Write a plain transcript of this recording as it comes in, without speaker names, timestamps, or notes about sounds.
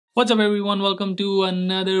What's up everyone, welcome to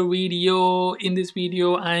another video. In this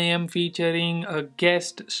video I am featuring a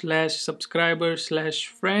guest slash subscriber slash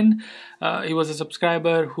friend. He was a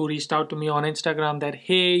subscriber who reached out to me on Instagram that,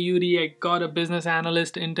 hey Yudi, I got a business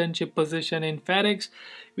analyst internship position in FedEx,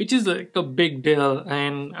 which is like a big deal,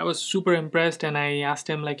 and I was super impressed, and I asked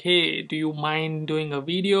him like, hey, do you mind doing a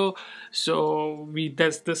video? So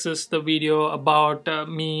this is the video about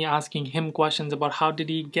me asking him questions about how did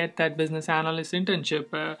he get that business analyst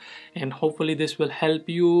internship, and hopefully this will help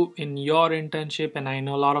you in your internship. And I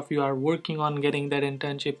know a lot of you are working on getting that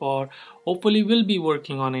internship, or hopefully will be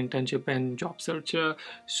working on internship and job search.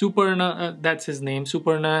 Souparna, that's his name,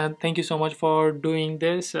 Souparna, thank you so much for doing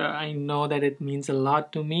this. I know that it means a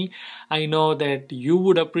lot to me. I know that you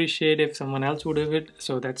would appreciate if someone else would do it,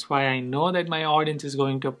 so that's why I know that my audience is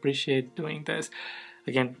going to appreciate doing this.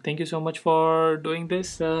 Again, thank you so much for doing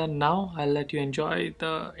this. Now I'll let you enjoy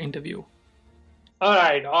the interview. All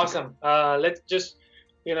right, awesome. Let's just,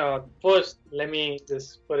 first let me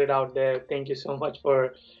just put it out there. Thank you so much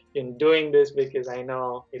for doing this, because I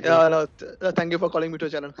know it Yeah, no, thank you for calling me to a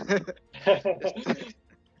channel.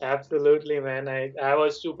 Absolutely, man. I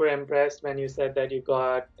was super impressed when you said that you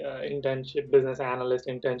got internship, business analyst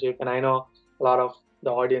internship, and I know a lot of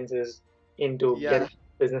the audience is into Yeah, getting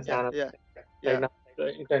business yeah, analyst yeah, right yeah. now,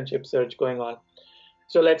 the internship search going on.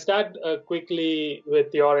 So let's start quickly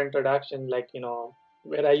with your introduction. Like,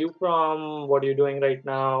 where are you from? What are you doing right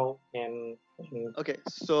now? And Okay,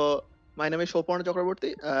 so my name is Souparno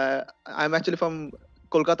Chakraborty. I'm actually from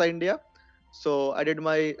Kolkata, India. So I did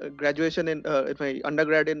my graduation in my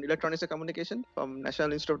undergrad in electronics and communication from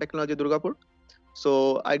National Institute of Technology, Durgapur.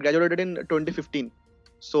 So I graduated in 2015.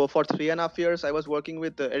 So for 3.5 years, I was working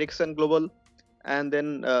with Ericsson Global, and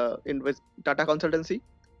then in with Tata Consultancy.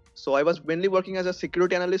 So I was mainly working as a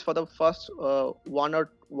security analyst for the first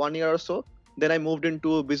 1 year or so. Then I moved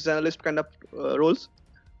into business analyst kind of roles.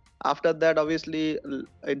 After that, obviously,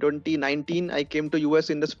 in 2019, I came to US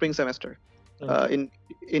in the spring semester, Mhm.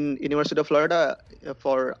 in University of Florida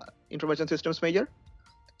for information systems major.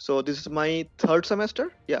 So this is my third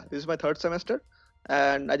semester. Yeah, this is my third semester,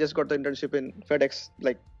 and I just got the internship in FedEx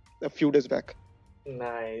like a few days back.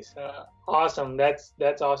 Nice, awesome.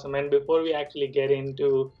 That's awesome. And before we actually get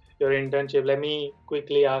into your internship, let me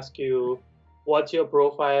quickly ask you, what's your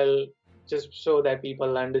profile, just so that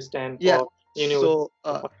people understand Yeah. for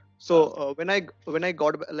university. So when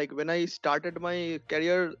I started my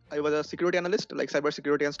career, I was a security analyst, like cyber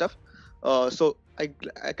security and stuff. So I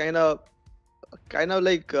kind of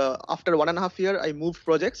like after 1.5 year, I moved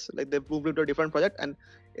projects. Like they moved into a different project, and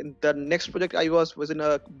in the next project I was in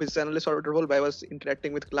a business analyst sort of role, where I was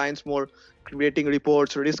interacting with clients more, creating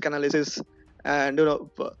reports, risk analysis, and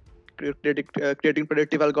creating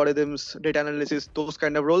predictive algorithms, data analysis, those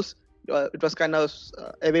kind of roles. It was kind of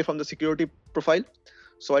away from the security profile.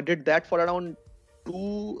 So I did that for around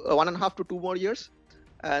 1.5 to 2 more years,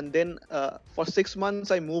 and then for 6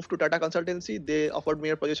 months I moved to Tata Consultancy. They offered me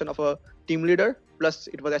a position of a team leader, plus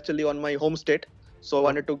it was actually on my home state. So I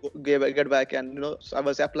wanted to get back, and so I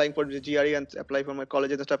was applying for the GRE and apply for my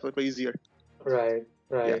colleges and stuff. It was easier. Right,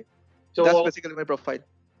 Yeah, right. that's So basically my profile.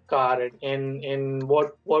 got it. And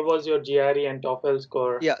what was your GRE and TOEFL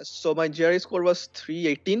score? Yeah, so my GRE score was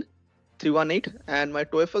 318, 318, and my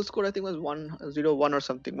TOEFL score I think was 101 or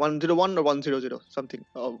something, 101 or 100 something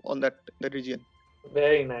on that region.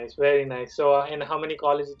 Very nice, very nice. So, and how many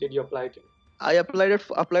colleges did you apply to? I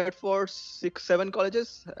applied for 6 7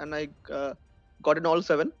 colleges, and I got in all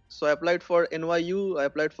seven. So I applied for NYU, I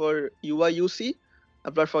applied for UIUC,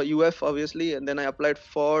 applied for UF obviously, and then I applied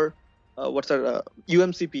for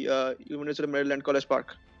UMCP, University of Maryland College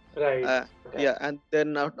Park. Right. Okay. Yeah, and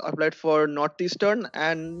then I applied for Northeastern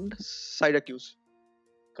and Syracuse.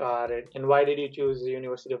 Got it. And why did you choose the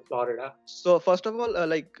University of Florida? So first of all,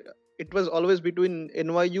 it was always between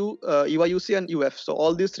NYU, UIUC, and UF. So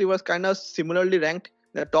all these three was kind of similarly ranked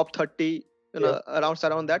in the top 30, Yep.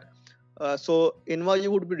 around that. So NYU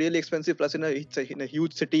would be really expensive, plus in a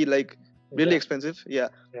huge city, like really Yeah. expensive. Yeah,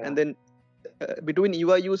 Yeah. and then between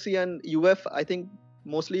UIUC and UF, I think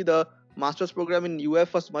mostly the master's program in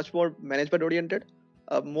UF was much more management oriented,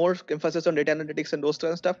 more emphasis on data analytics and those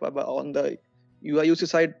kind of stuff. But on the UIUC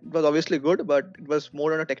side, it was obviously good, but it was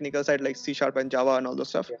more on a technical side, like C# and Java and all those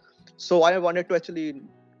stuff. Yeah. So I wanted to actually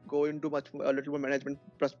go into a little more management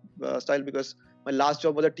style, because my last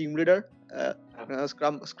job was a team leader,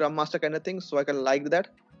 scrum master kind of thing. So I kind of liked that.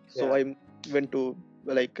 So Yeah. I went to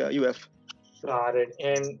UF. Got it.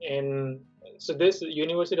 And so this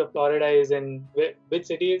University of Florida is in which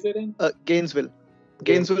city is it in? Gainesville,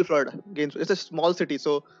 Gaines. Florida. Gainesville. It's a small city,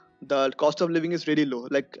 so the cost of living is really low.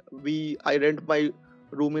 Like I rent my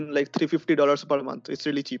room in like $350 per month. It's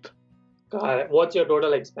really cheap. What's your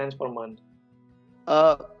total expense per month?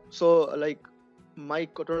 So like my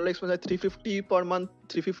total expense is 350 per month.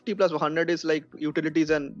 350 plus 100 is like utilities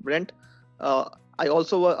and rent. I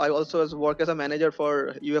also work as a manager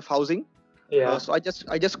for UF Housing. Yeah. So I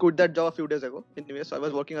just quit that job a few days ago. Anyway, so I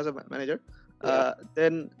was working as a manager.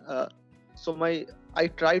 So I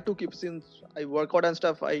try to keep, since I work out and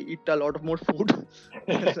stuff, I eat a lot of more food.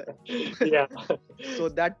 Yeah. So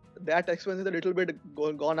that expense is a little bit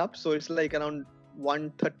gone up. So it's like around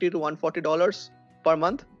 $130 to $140 per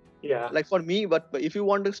month. Yeah. Like for me, but if you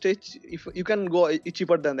want to stay, if you can go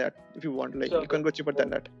cheaper than that, if you want, like you can go cheaper than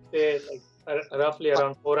that. Say like roughly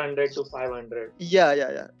around 400 to 500.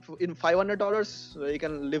 Yeah. In $500, you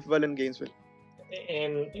can live well in Gainesville.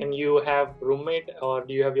 And you have roommate, or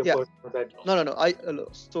do you have your personal bedroom? No. I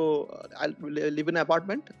live in an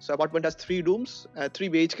apartment. So apartment has 3 rooms, 3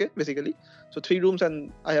 BHK basically. So 3 rooms,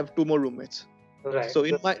 and I have 2 more roommates. Right. So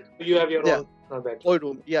you have your own personal bedroom. Own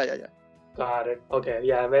room. Yeah. Got it. Okay.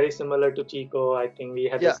 Yeah. Very similar to Chico. I think we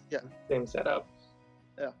had the same setup.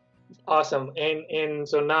 Yeah. Awesome. And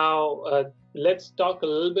so now let's talk a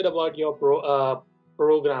little bit about your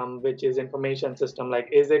program, which is information system. Like,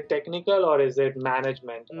 is it technical or is it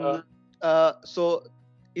management? So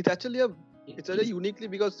it's actually uniquely,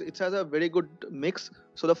 because it has a very good mix.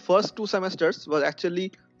 So the first 2 semesters was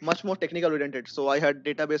actually much more technical oriented. So I had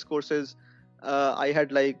database courses, I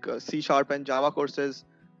had like C# and Java courses,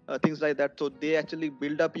 things like that. So they actually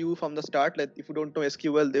build up you from the start. Like if you don't know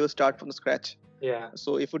SQL, they will start from the scratch. Yeah.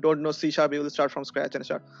 So if you don't know C#, you will start from scratch and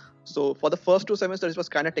start. So for the first 2 semesters, it was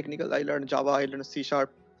kind of technical. I learned Java, I learned C#.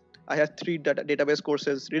 I had 3 database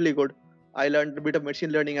courses, really good. I learned a bit of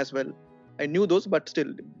machine learning as well. I knew those, but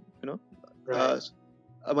still, Right.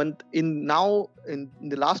 In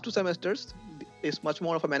the last 2 semesters, it's much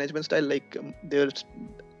more of a management style. Like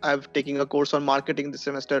I'm taking a course on marketing this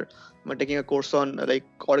semester. I'm taking a course on like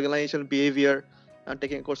organizational behavior. I'm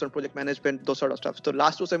taking a course on project management, those sort of stuff. So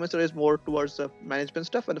last 2 semesters is more towards the management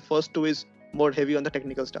stuff, and the first 2 is more heavy on the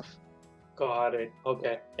technical stuff. Got it.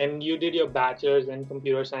 Okay. And you did your bachelor's in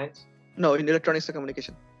computer science? No, in electronics and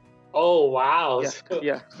communication. Oh wow.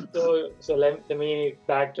 Yeah. So let me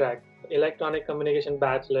backtrack. Electronic communication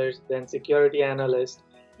bachelor's, then security analyst.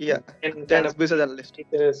 Yeah. And then business analyst.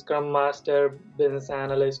 Scrum master, business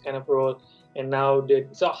analyst kind of role. And now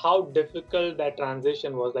so how difficult that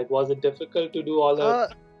transition was? Like, was it difficult to do all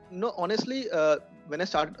that? No, honestly, when I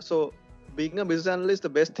started, so being a business analyst, the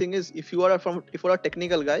best thing is if you are a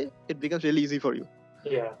technical guy, it becomes really easy for you.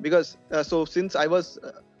 Yeah. Because so since I was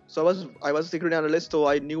a security analyst, so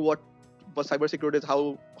I knew what cybersecurity is,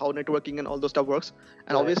 how networking and all those stuff works.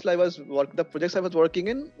 And obviously the projects I was working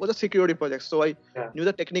in was a security project. So I knew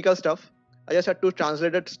the technical stuff. I just had to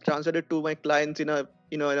translate it to my clients in a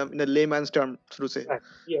layman's term, so to say. Right.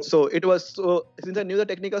 Yeah. So since I knew the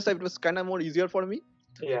technical stuff, it was kind of more easier for me.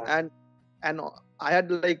 Yeah. And I had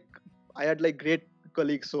great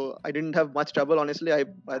colleagues, so I didn't have much trouble. Honestly, I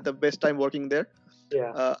had the best time working there.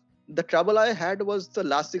 Yeah. The trouble I had was the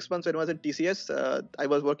last 6 months when I was in TCS. I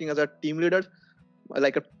was working as a team leader,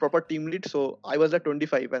 like a proper team lead. So I was at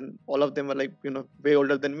 25, and all of them were like way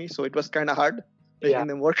older than me. So it was kind of hard making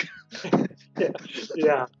them work.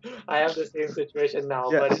 Yeah, I have the same situation now,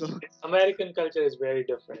 but American culture is very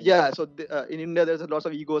different. Yeah, so in India there's lots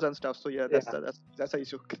of egos and stuff. So that's an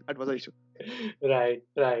issue. That was an issue. Right.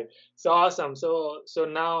 So awesome. So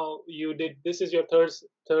now this is your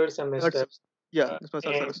third semester. Yeah, this was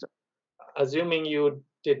my third semester. Assuming you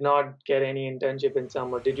did not get any internship in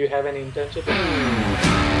summer, did you have any internship?